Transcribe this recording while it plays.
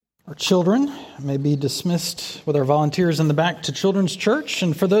Our children may be dismissed with our volunteers in the back to Children's Church.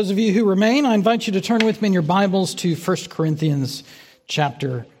 And for those of you who remain, I invite you to turn with me in your Bibles to 1 Corinthians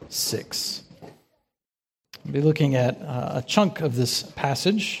chapter 6. We'll be looking at a chunk of this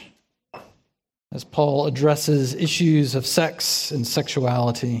passage as Paul addresses issues of sex and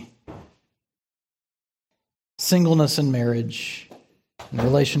sexuality, singleness and marriage, and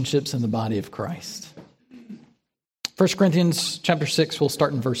relationships in the body of Christ. 1 Corinthians chapter 6, we'll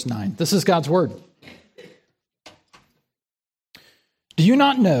start in verse 9. This is God's word. Do you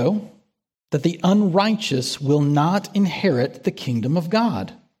not know that the unrighteous will not inherit the kingdom of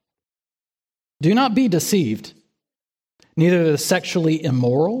God? Do not be deceived. Neither the sexually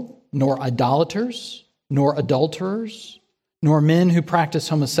immoral, nor idolaters, nor adulterers, nor men who practice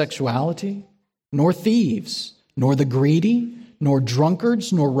homosexuality, nor thieves, nor the greedy, nor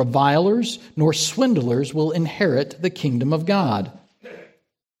drunkards, nor revilers, nor swindlers will inherit the kingdom of God.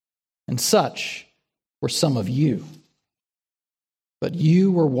 And such were some of you. But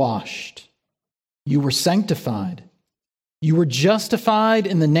you were washed, you were sanctified, you were justified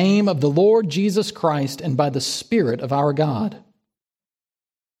in the name of the Lord Jesus Christ and by the Spirit of our God.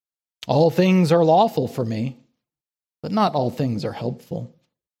 All things are lawful for me, but not all things are helpful.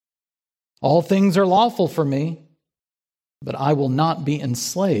 All things are lawful for me, but I will not be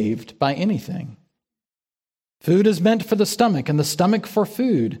enslaved by anything. Food is meant for the stomach, and the stomach for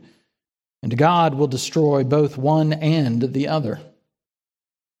food, and God will destroy both one and the other.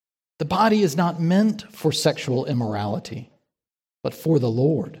 The body is not meant for sexual immorality, but for the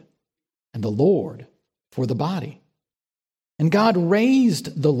Lord, and the Lord for the body. And God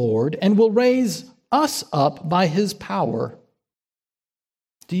raised the Lord and will raise us up by his power.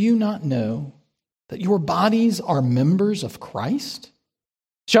 Do you not know that your bodies are members of Christ?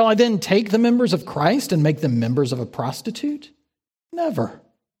 Shall I then take the members of Christ and make them members of a prostitute? Never.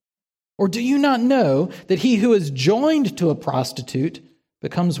 Or do you not know that he who is joined to a prostitute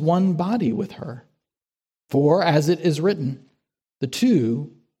becomes one body with her? For as it is written, the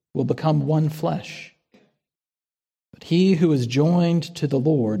two will become one flesh. But he who is joined to the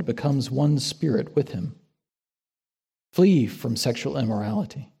Lord becomes one spirit with him. Flee from sexual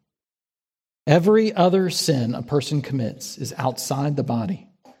immorality. Every other sin a person commits is outside the body,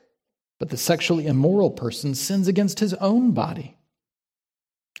 but the sexually immoral person sins against his own body.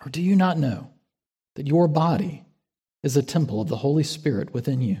 Or do you not know that your body is a temple of the Holy Spirit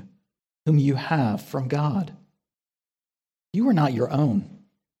within you, whom you have from God? You are not your own,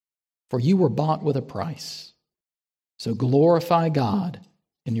 for you were bought with a price. So glorify God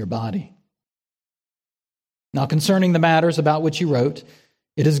in your body. Now concerning the matters about which he wrote,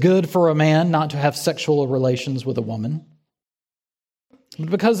 it is good for a man not to have sexual relations with a woman. But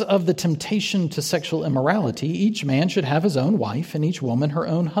because of the temptation to sexual immorality, each man should have his own wife and each woman her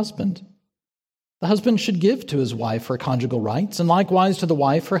own husband. The husband should give to his wife her conjugal rights, and likewise to the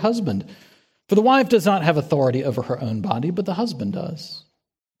wife her husband. For the wife does not have authority over her own body, but the husband does.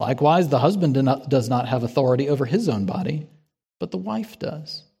 Likewise, the husband does not have authority over his own body, but the wife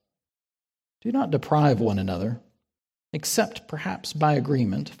does. Do not deprive one another, except perhaps by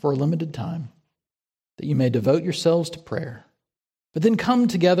agreement for a limited time, that you may devote yourselves to prayer. But then come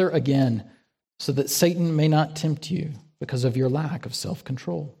together again, so that Satan may not tempt you because of your lack of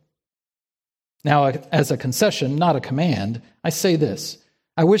self-control. Now, as a concession, not a command, I say this: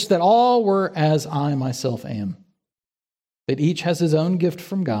 I wish that all were as I myself am. That each has his own gift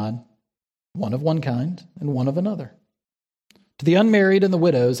from God, one of one kind and one of another. To the unmarried and the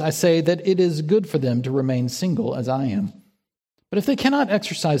widows, I say that it is good for them to remain single as I am. But if they cannot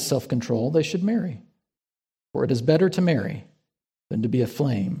exercise self-control, they should marry. For it is better to marry than to be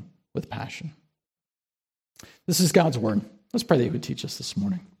aflame with passion. This is God's word. Let's pray that he would teach us this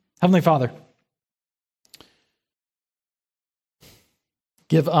morning. Heavenly Father,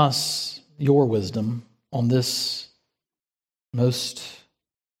 give us your wisdom on this most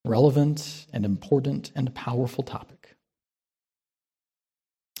relevant and important and powerful topic,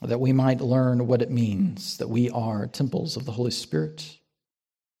 that we might learn what it means that we are temples of the Holy Spirit,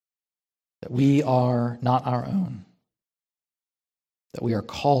 that we are not our own, that we are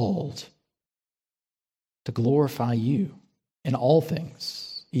called to glorify you in all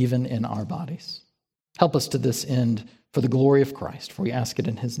things, even in our bodies. Help us to this end for the glory of Christ, for we ask it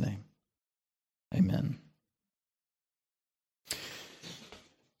in his name. Amen.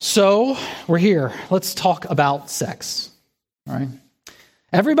 So, we're here. Let's talk about sex, all right?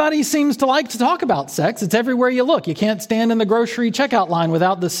 Everybody seems to like to talk about sex. It's everywhere you look. You can't stand in the grocery checkout line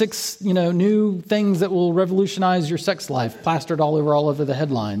without the 6, new things that will revolutionize your sex life plastered all over the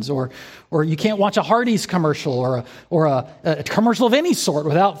headlines. Or you can't watch a Hardee's commercial or a commercial of any sort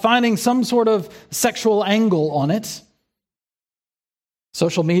without finding some sort of sexual angle on it.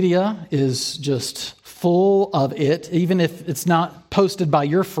 Social media is just full of it. Even if it's not posted by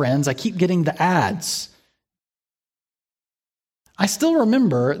your friends, I keep getting the ads. I still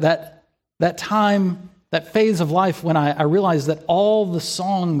remember that time, that phase of life when I realized that all the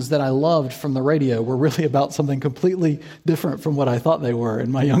songs that I loved from the radio were really about something completely different from what I thought they were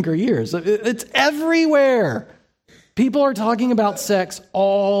in my younger years. It's everywhere. People are talking about sex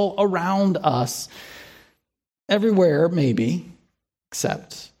all around us. Everywhere, maybe,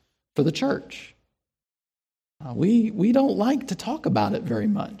 except for the church. We don't like to talk about it very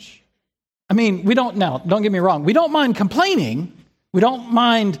much. I mean, don't get me wrong, we don't mind complaining. We don't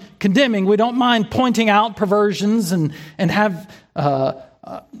mind condemning. We don't mind pointing out perversions and have,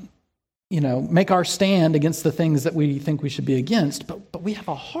 make our stand against the things that we think we should be against. But we have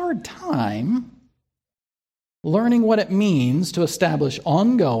a hard time learning what it means to establish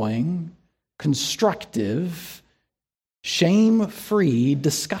ongoing, constructive, shame-free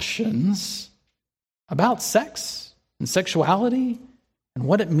discussions about sex and sexuality and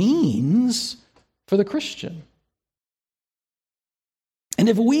what it means for the Christian. And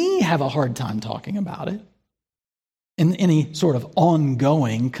if we have a hard time talking about it in any sort of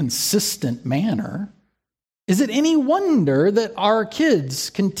ongoing, consistent manner, is it any wonder that our kids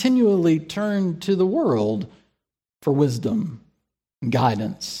continually turn to the world for wisdom and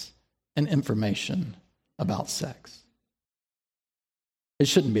guidance and information about sex? It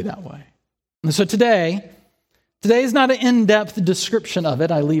shouldn't be that way. And so today is not an in-depth description of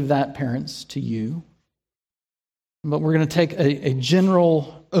it. I leave that, parents, to you. But we're going to take a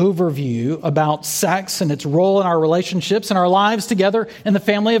general overview about sex and its role in our relationships and our lives together in the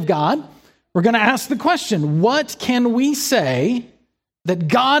family of God. We're going to ask the question, what can we say that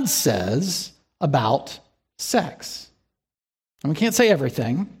God says about sex? And we can't say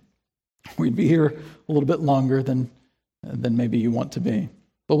everything. We'd be here a little bit longer than maybe you want to be.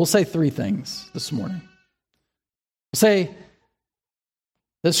 But we'll say 3 things this morning. We'll say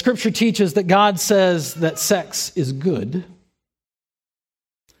that Scripture teaches that God says that sex is good.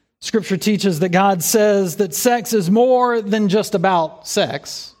 Scripture teaches that God says that sex is more than just about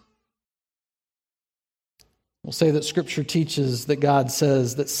sex. We'll say that Scripture teaches that God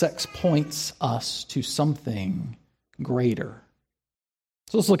says that sex points us to something greater.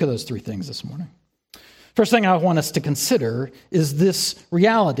 So let's look at those 3 things this morning. First thing I want us to consider is this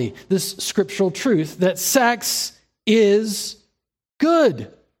reality, this scriptural truth, that sex is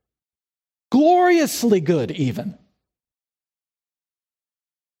good. Gloriously good, even.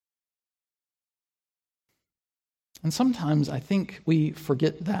 And sometimes I think we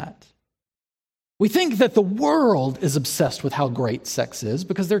forget that. We think that the world is obsessed with how great sex is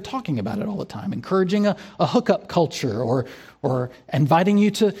because they're talking about it all the time, encouraging a hookup culture or inviting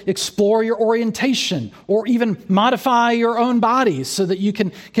you to explore your orientation or even modify your own bodies so that you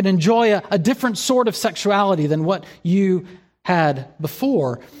can enjoy a different sort of sexuality than what you had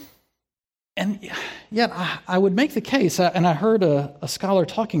before. And yet I would make the case, and I heard a scholar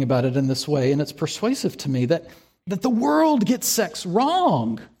talking about it in this way, and it's persuasive to me, that the world gets sex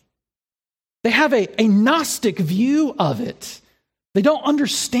wrong. They have a Gnostic view of it. They don't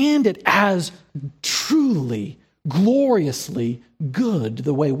understand it as truly, gloriously good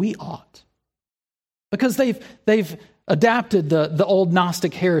the way we ought. Because they've adapted the old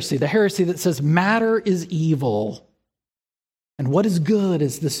Gnostic heresy, the heresy that says matter is evil. And what is good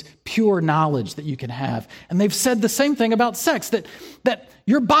is this pure knowledge that you can have. And they've said the same thing about sex, that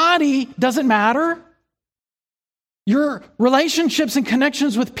your body doesn't matter. Your relationships and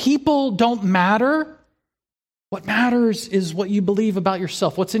connections with people don't matter. What matters is what you believe about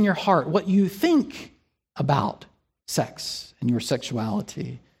yourself, what's in your heart, what you think about sex and your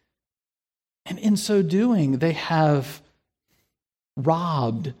sexuality. And in so doing, they have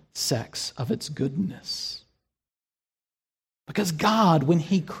robbed sex of its goodness. Because God, when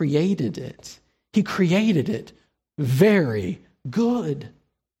He created it very good.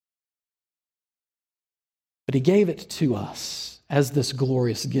 But He gave it to us as this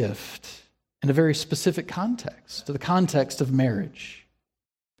glorious gift in a very specific context, to the context of marriage,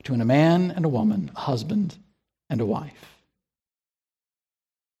 between a man and a woman, a husband and a wife.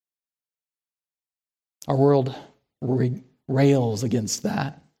 Our world rails against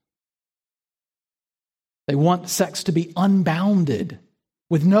that. They want sex to be unbounded,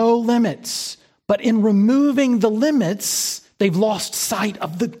 with no limits. But in removing the limits They've lost sight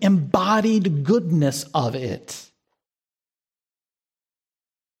of the embodied goodness of it.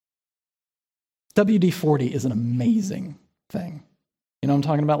 WD-40 is an amazing thing. You know what I'm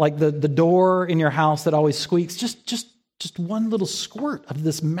talking about? Like the door in your house that always squeaks, just one little squirt of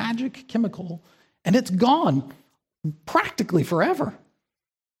this magic chemical, and it's gone practically forever.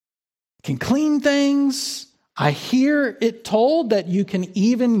 It can clean things. I hear it told that you can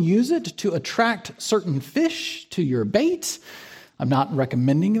even use it to attract certain fish to your bait. I'm not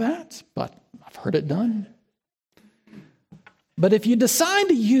recommending that, but I've heard it done. But if you decide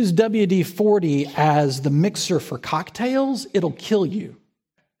to use WD-40 as the mixer for cocktails, it'll kill you.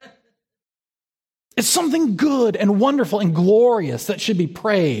 It's something good and wonderful and glorious that should be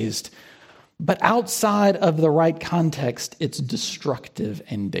praised. But outside of the right context, it's destructive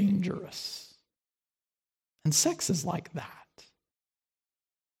and dangerous. And sex is like that.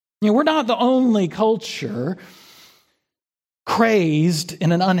 You know, we're not the only culture crazed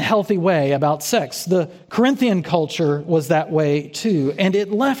in an unhealthy way about sex. The Corinthian culture was that way too, and it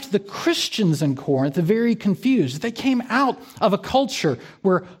left the Christians in Corinth very confused. They came out of a culture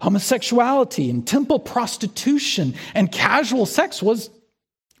where homosexuality and temple prostitution and casual sex was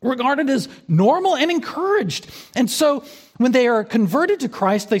regarded as normal and encouraged. And so when they are converted to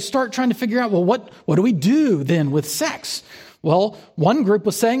Christ, they start trying to figure out, well, what do we do then with sex? Well, one group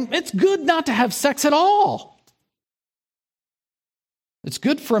was saying, it's good not to have sex at all. It's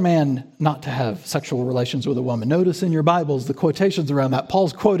good for a man not to have sexual relations with a woman. Notice in your Bibles the quotations around that.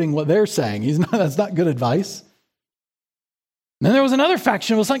 Paul's quoting what they're saying. That's not good advice. And then there was another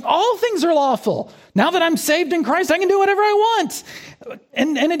faction who was like, all things are lawful. Now that I'm saved in Christ, I can do whatever I want.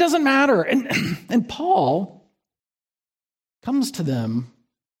 And it doesn't matter. And Paul comes to them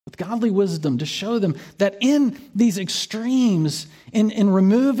with godly wisdom to show them that in these extremes, in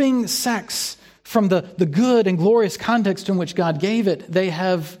removing sex from the good and glorious context in which God gave it, they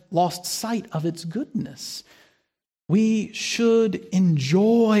have lost sight of its goodness. We should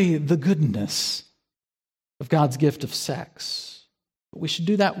enjoy the goodness of God's gift of sex, but we should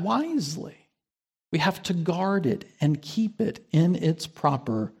do that wisely. We have to guard it and keep it in its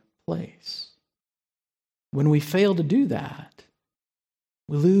proper place. When we fail to do that,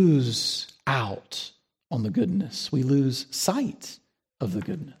 we lose out on the goodness. We lose sight of the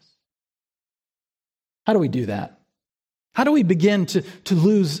goodness. How do we do that? How do we begin to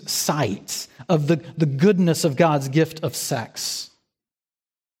lose sight of the goodness of God's gift of sex?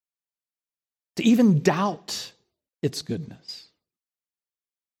 To even doubt its goodness?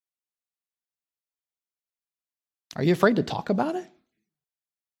 Are you afraid to talk about it?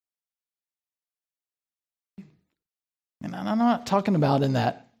 And I'm not talking about in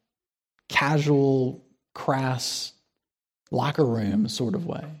that casual, crass, locker room sort of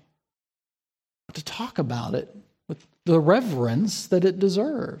way. To talk about it with the reverence that it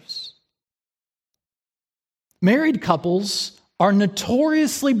deserves. Married couples are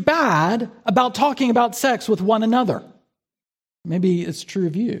notoriously bad about talking about sex with one another. Maybe it's true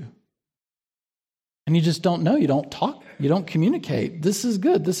of you. And you just don't know. You don't talk. You don't communicate. This is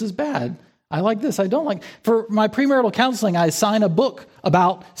good. This is bad. I like this. I don't like. For my premarital counseling, I assign a book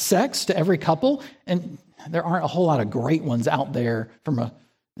about sex to every couple. And there aren't a whole lot of great ones out there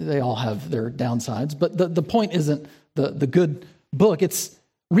they all have their downsides, but the point isn't the good book. It's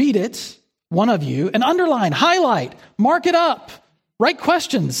read it, one of you, and underline, highlight, mark it up, write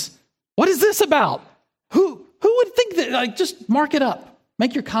questions. What is this about? Who would think that? Like, just mark it up.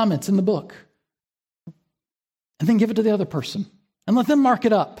 Make your comments in the book. And then give it to the other person. And let them mark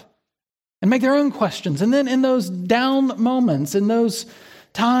it up. And make their own questions. And then in those down moments, in those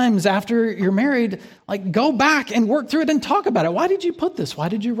times after you're married, like, go back and work through it and talk about it. Why did you put this? Why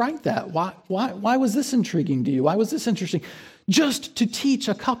did you write that? Why was this intriguing to you? Why was this interesting? Just to teach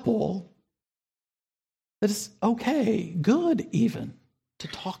a couple that it's okay, good even, to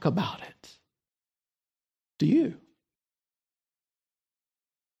talk about it. Do you?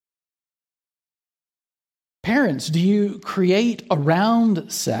 Parents, do you create around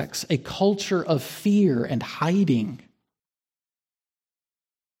sex a culture of fear and hiding?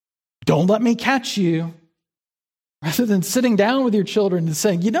 Don't let me catch you. Rather than sitting down with your children and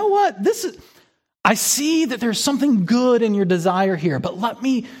saying, you know what, I see that there's something good in your desire here, but let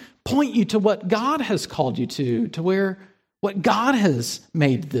me point you to what God has called you to where what God has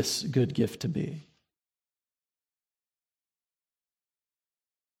made this good gift to be.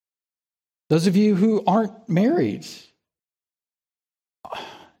 Those of you who aren't married,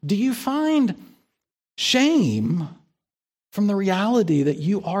 do you find shame from the reality that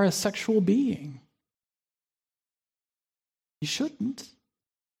you are a sexual being? You shouldn't.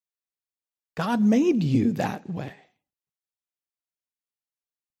 God made you that way.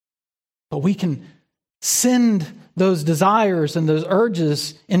 But we can send those desires and those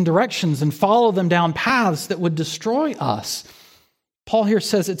urges in directions and follow them down paths that would destroy us. Paul here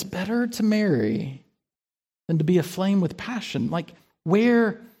says it's better to marry than to be aflame with passion. Like,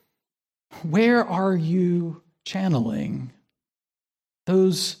 where are you channeling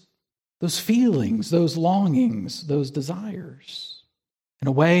those feelings, those longings, those desires? In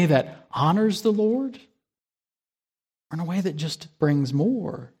a way that honors the Lord, or in a way that just brings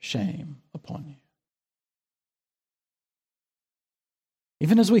more shame upon you?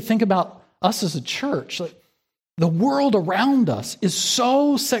 Even as we think about us as a church, the world around us is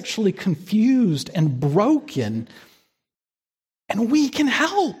so sexually confused and broken, and we can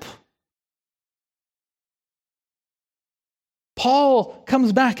help. Paul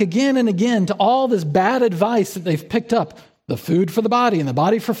comes back again and again to all this bad advice that they've picked up. The food for the body and the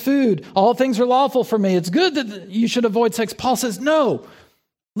body for food. All things are lawful for me. It's good that you should avoid sex. Paul says, no,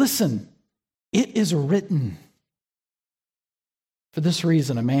 listen, it is written. For this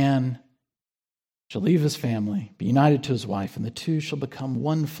reason, a man shall leave his family, be united to his wife, and the two shall become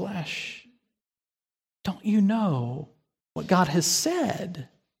one flesh. Don't you know what God has said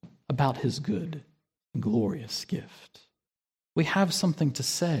about his good and glorious gift? We have something to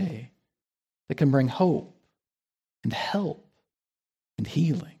say that can bring hope and help and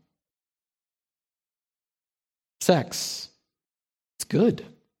healing. Sex, it's good.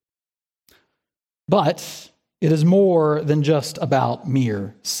 But it is more than just about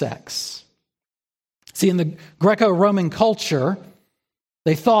mere sex. See, in the Greco-Roman culture,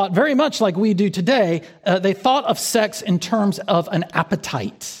 they thought very much like we do today, they thought of sex in terms of an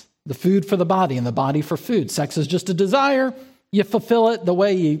appetite, the food for the body and the body for food. Sex is just a desire. You fulfill it the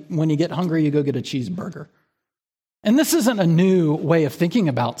way when you get hungry, you go get a cheeseburger. And this isn't a new way of thinking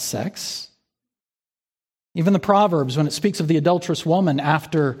about sex. Even the Proverbs, when it speaks of the adulterous woman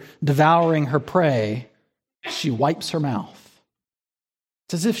after devouring her prey, she wipes her mouth.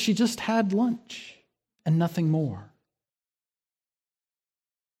 It's as if she just had lunch and nothing more.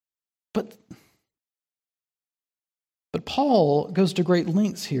 But Paul goes to great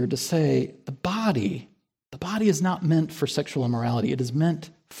lengths here to say the body is not meant for sexual immorality. It is meant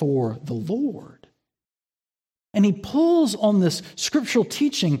for the Lord. And he pulls on this scriptural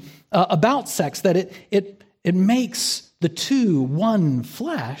teaching about sex, that it makes the two one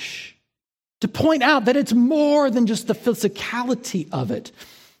flesh, to point out that it's more than just the physicality of it.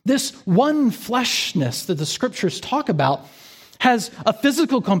 This one fleshness that the scriptures talk about has a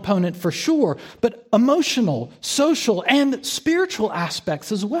physical component for sure, but emotional, social, and spiritual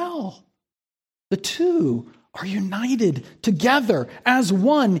aspects as well. The two are united together as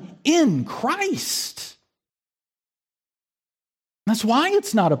one in Christ. That's why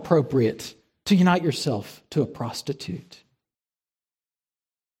it's not appropriate to unite yourself to a prostitute.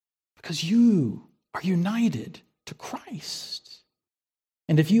 Because you are united to Christ.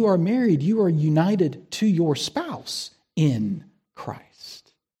 And if you are married, you are united to your spouse in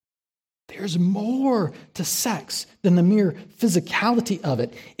Christ. There's more to sex than the mere physicality of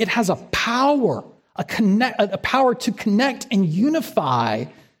it. It has a power, a power to connect and unify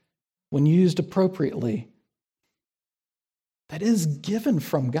when used appropriately. That is given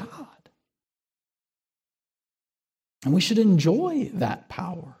from God. And we should enjoy that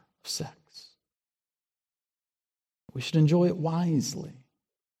power of sex. We should enjoy it wisely,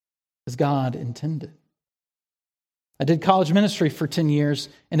 as God intended. I did college ministry for 10 years,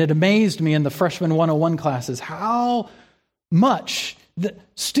 and it amazed me in the freshman 101 classes how much the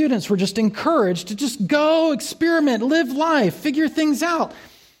students were just encouraged to just go experiment, live life, figure things out.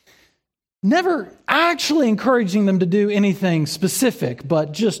 Never actually encouraging them to do anything specific,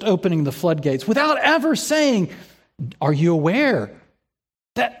 but just opening the floodgates without ever saying, are you aware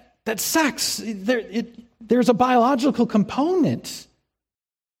that sex, there's a biological component?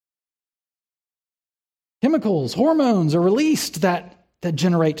 Chemicals, hormones are released that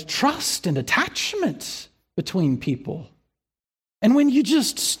generate trust and attachment between people. And when you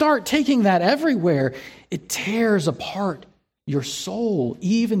just start taking that everywhere, it tears apart your soul,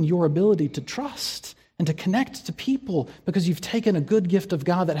 even your ability to trust and to connect to people, because you've taken a good gift of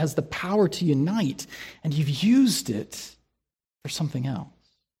God that has the power to unite and you've used it for something else.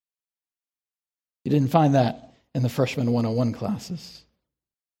 You didn't find that in the freshman 101 classes.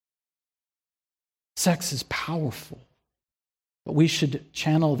 Sex is powerful, but we should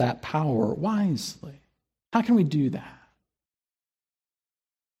channel that power wisely. How can we do that?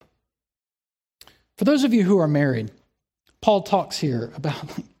 For those of you who are married, Paul talks here about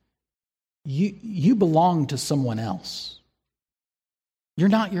you belong to someone else. You're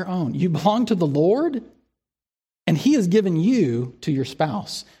not your own. You belong to the Lord, And he has given you to your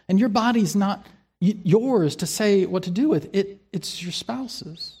spouse. And your body's not yours to say what to do with. It's your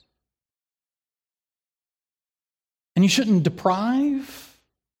spouse's. And you shouldn't deprive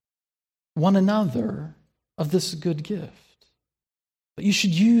one another of this good gift. But you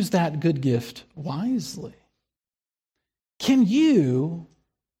should use that good gift wisely. Can you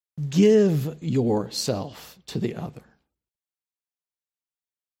give yourself to the other?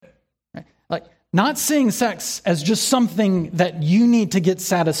 Right? Like, not seeing sex as just something that you need to get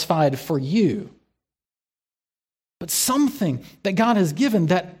satisfied for you, but something that God has given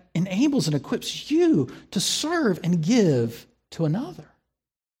that enables and equips you to serve and give to another,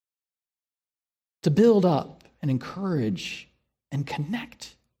 to build up and encourage and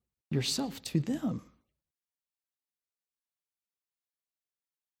connect yourself to them.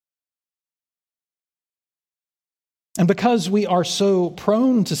 And because we are so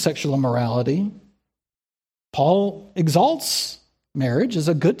prone to sexual immorality, Paul exalts marriage as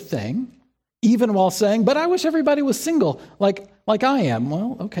a good thing, even while saying, but I wish everybody was single like I am.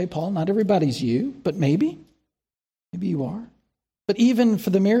 Well, okay, Paul, not everybody's you, but maybe you are. But even for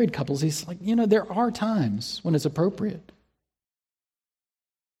the married couples, he's like, there are times when it's appropriate.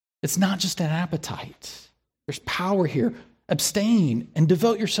 It's not just an appetite. There's power here. Abstain and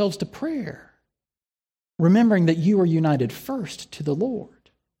devote yourselves to prayer, remembering that you are united first to the Lord.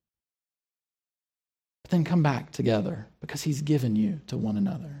 But then come back together because he's given you to one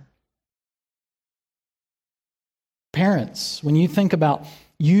another. Parents, when you think about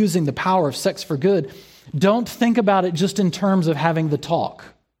using the power of sex for good, don't think about it just in terms of having the talk,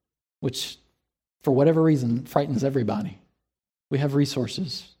 which, for whatever reason, frightens everybody. We have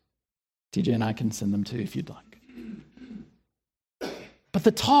resources. TJ and I can send them too if you'd like. But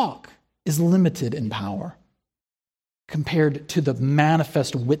the talk is limited in power compared to the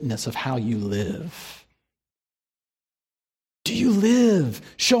manifest witness of how you live. Do you live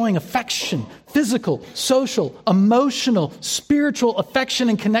showing affection, physical, social, emotional, spiritual affection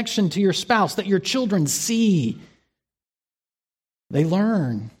and connection to your spouse that your children see? They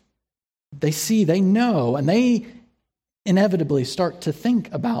learn, they see, they know, and they inevitably start to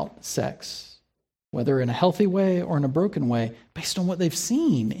think about sex, whether in a healthy way or in a broken way, based on what they've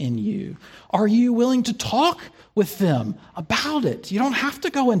seen in you. Are you willing to talk with them about it? You don't have to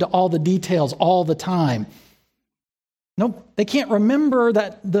go into all the details all the time. Nope, they can't remember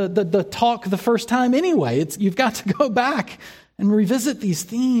that the talk the first time anyway. You've got to go back and revisit these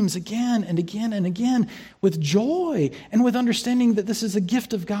themes again and again and again with joy and with understanding that this is a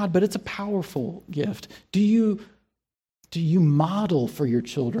gift of God, but it's a powerful gift. Do you model for your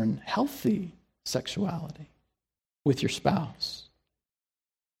children healthy sexuality with your spouse?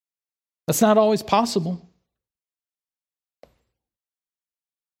 That's not always possible.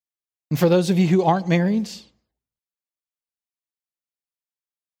 And for those of you who aren't married,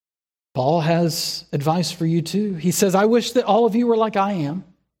 Paul has advice for you too. He says, I wish that all of you were like I am,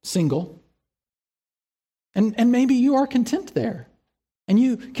 single. And maybe you are content there. And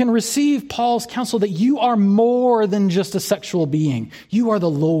you can receive Paul's counsel that you are more than just a sexual being. You are the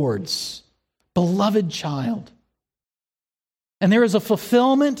Lord's beloved child. And there is a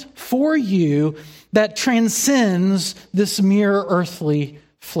fulfillment for you that transcends this mere earthly,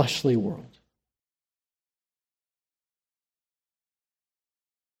 fleshly world.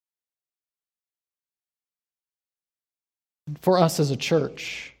 For us as a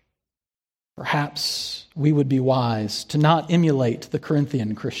church, perhaps we would be wise to not emulate the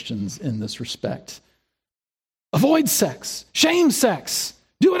Corinthian Christians in this respect. Avoid sex, shame sex,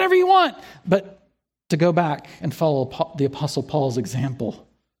 do whatever you want, but to go back and follow the Apostle Paul's example.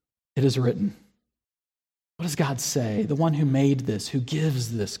 It is written. What does God say? The one who made this, who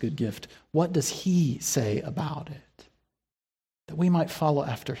gives this good gift, what does he say about it? That we might follow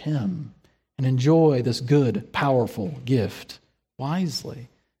after him and enjoy this good, powerful gift wisely.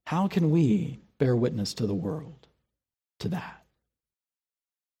 How can we bear witness to the world to that?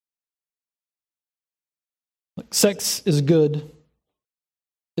 Look, sex is good.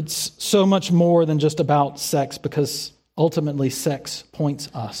 It's so much more than just about sex, because ultimately sex points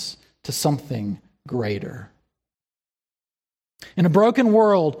us to something greater. In a broken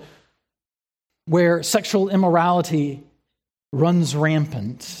world where sexual immorality runs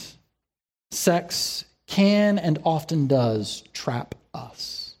rampant, sex can and often does trap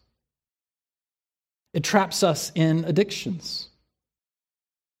us. It traps us in addictions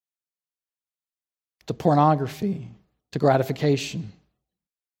to pornography, to gratification.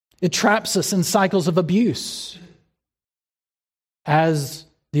 It traps us in cycles of abuse as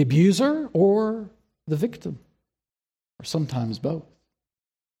the abuser or the victim, or sometimes both.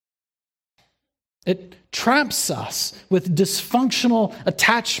 It traps us with dysfunctional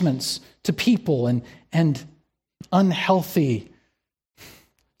attachments to people and unhealthy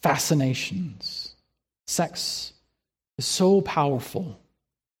fascinations. Sex is so powerful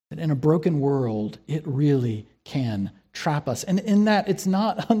that in a broken world, it really can trap us. And in that, it's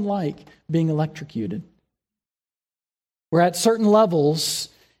not unlike being electrocuted. Where at certain levels,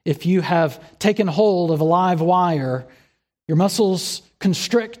 if you have taken hold of a live wire, your muscles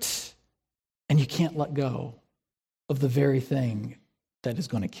constrict and you can't let go of the very thing that is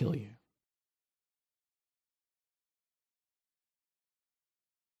going to kill you.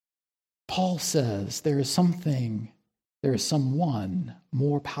 Paul says there is someone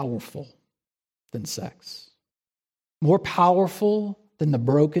more powerful than sex, more powerful than the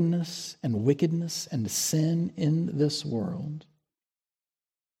brokenness and wickedness and sin in this world.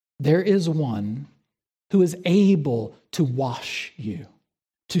 There is one who is able to wash you,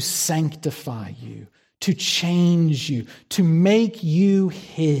 to sanctify you, to change you, to make you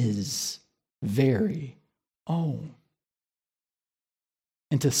his very own,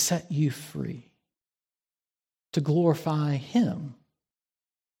 and to set you free, to glorify him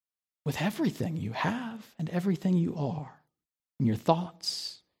with everything you have and everything you are, in your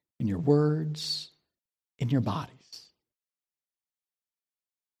thoughts, in your words, in your bodies.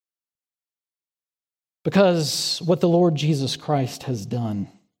 Because what the Lord Jesus Christ has done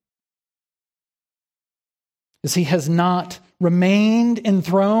is he has not remained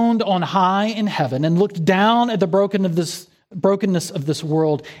enthroned on high in heaven and looked down at the brokenness of this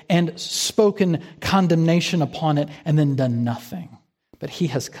world and spoken condemnation upon it and then done nothing. But he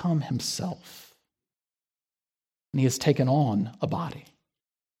has come himself and he has taken on a body.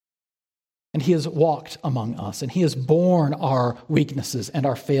 And he has walked among us, and he has borne our weaknesses and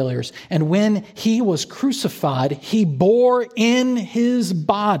our failures. And when he was crucified, he bore in his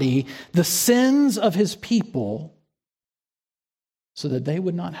body the sins of his people so that they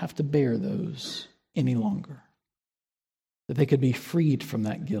would not have to bear those any longer. That they could be freed from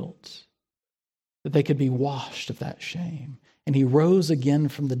that guilt. That they could be washed of that shame. And he rose again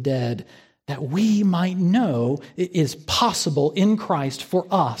from the dead that we might know it is possible in Christ for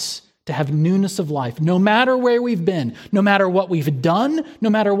us to have newness of life, no matter where we've been, no matter what we've done,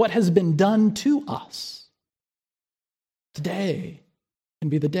 no matter what has been done to us. Today can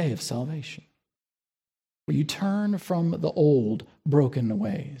be the day of salvation, where you turn from the old broken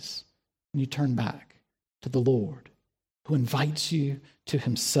ways and you turn back to the Lord, who invites you to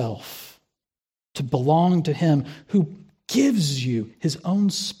himself, to belong to him, who gives you his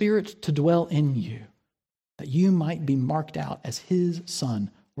own Spirit to dwell in you, that you might be marked out as his son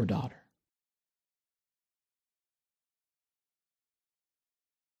or daughter.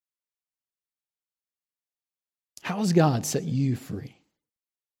 How has God set you free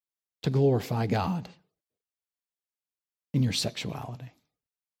to glorify God in your sexuality?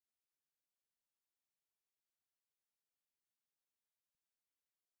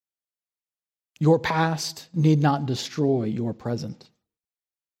 Your past need not destroy your present.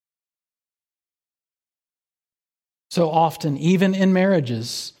 So often, even in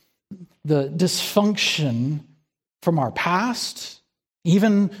marriages, the dysfunction from our past,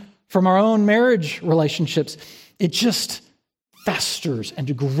 even from our own marriage relationships, it just festers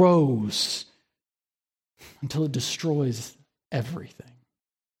and grows until it destroys everything.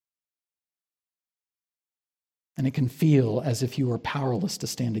 And it can feel as if you are powerless to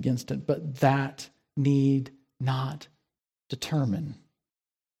stand against it, but that need not determine.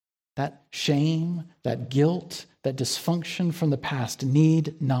 That shame, that guilt, that dysfunction from the past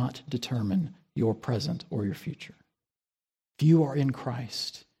need not determine your present or your future. If you are in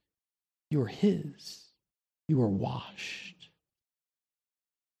Christ, you are his. You are washed.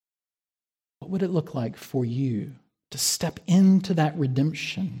 What would it look like for you to step into that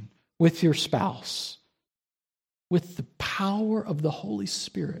redemption with your spouse, with the power of the Holy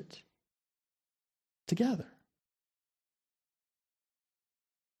Spirit together?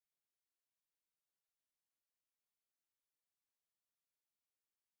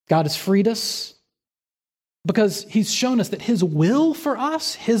 God has freed us because he's shown us that his will for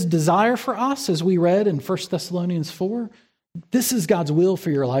us, his desire for us, as we read in 1 Thessalonians 4, this is God's will for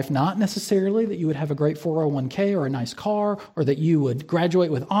your life, not necessarily that you would have a great 401k or a nice car, or that you would graduate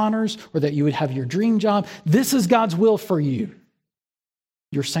with honors, or that you would have your dream job. This is God's will for you,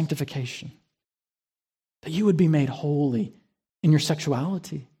 your sanctification, that you would be made holy in your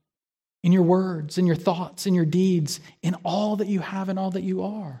sexuality, in your words, in your thoughts, in your deeds, in all that you have and all that you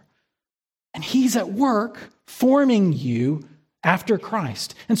are. And he's at work forming you after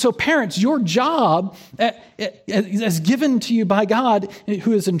Christ. And so parents, your job as given to you by God,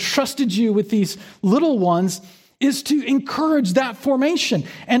 who has entrusted you with these little ones, is to encourage that formation.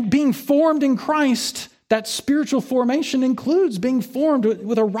 And being formed in Christ, that spiritual formation includes being formed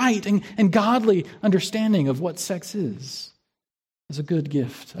with a right and godly understanding of what sex is. It's a good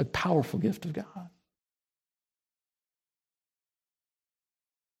gift, a powerful gift of God.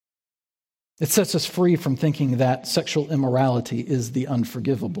 It sets us free from thinking that sexual immorality is the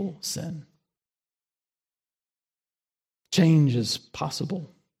unforgivable sin. Change is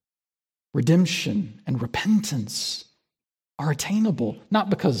possible. Redemption and repentance are attainable, not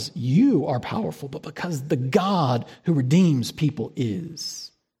because you are powerful, but because the God who redeems people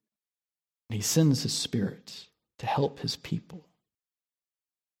is. And he sends his Spirit to help his people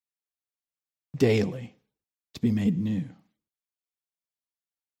daily to be made new.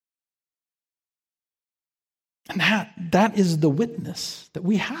 And that is the witness that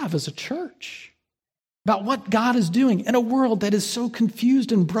we have as a church about what God is doing in a world that is so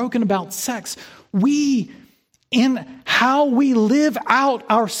confused and broken about sex. We, in how we live out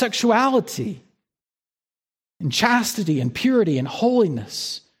our sexuality, in chastity and purity and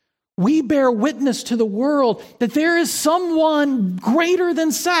holiness, we bear witness to the world that there is someone greater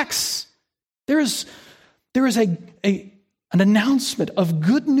than sex. There is an announcement of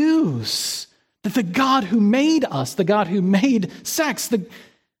good news that the God who made us, the God who made sex,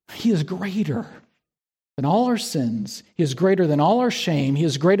 he is greater than all our sins. He is greater than all our shame. He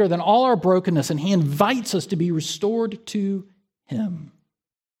is greater than all our brokenness, and he invites us to be restored to him.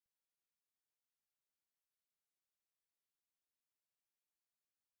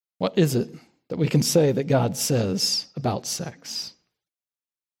 What is it that we can say that God says about sex?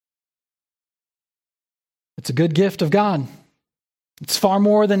 It's a good gift of God. It's far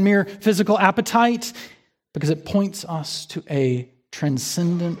more than mere physical appetite because it points us to a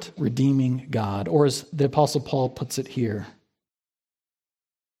transcendent, redeeming God. Or as the Apostle Paul puts it here,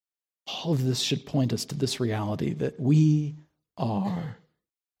 all of this should point us to this reality that we are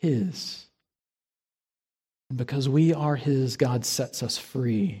his. And because we are his, God sets us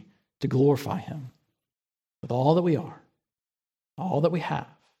free to glorify him with all that we are, all that we have,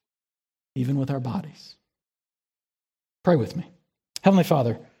 even with our bodies. Pray with me. Heavenly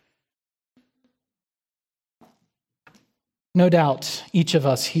Father, no doubt each of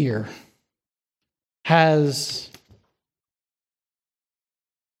us here has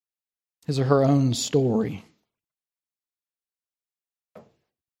his or her own story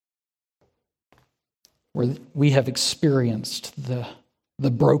where we have experienced the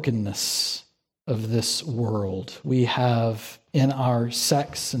brokenness of this world. We have, in our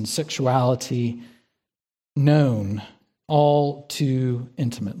sex and sexuality, known all too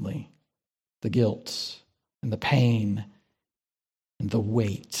intimately the guilt and the pain and the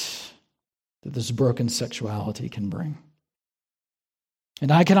weight that this broken sexuality can bring. And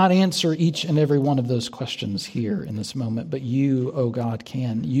I cannot answer each and every one of those questions here in this moment, but you, oh God,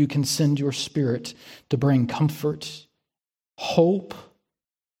 can. You can send your Spirit to bring comfort, hope,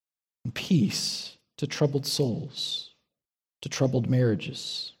 and peace to troubled souls, to troubled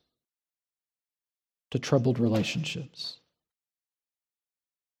marriages, to troubled relationships.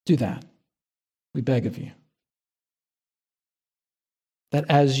 Do that, we beg of you. That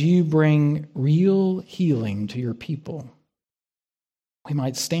as you bring real healing to your people, we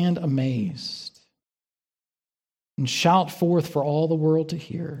might stand amazed and shout forth for all the world to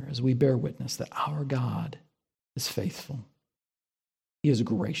hear as we bear witness that our God is faithful. He is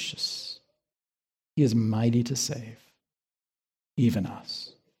gracious. He is mighty to save, even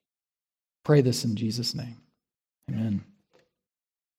us. Pray this in Jesus' name. Amen.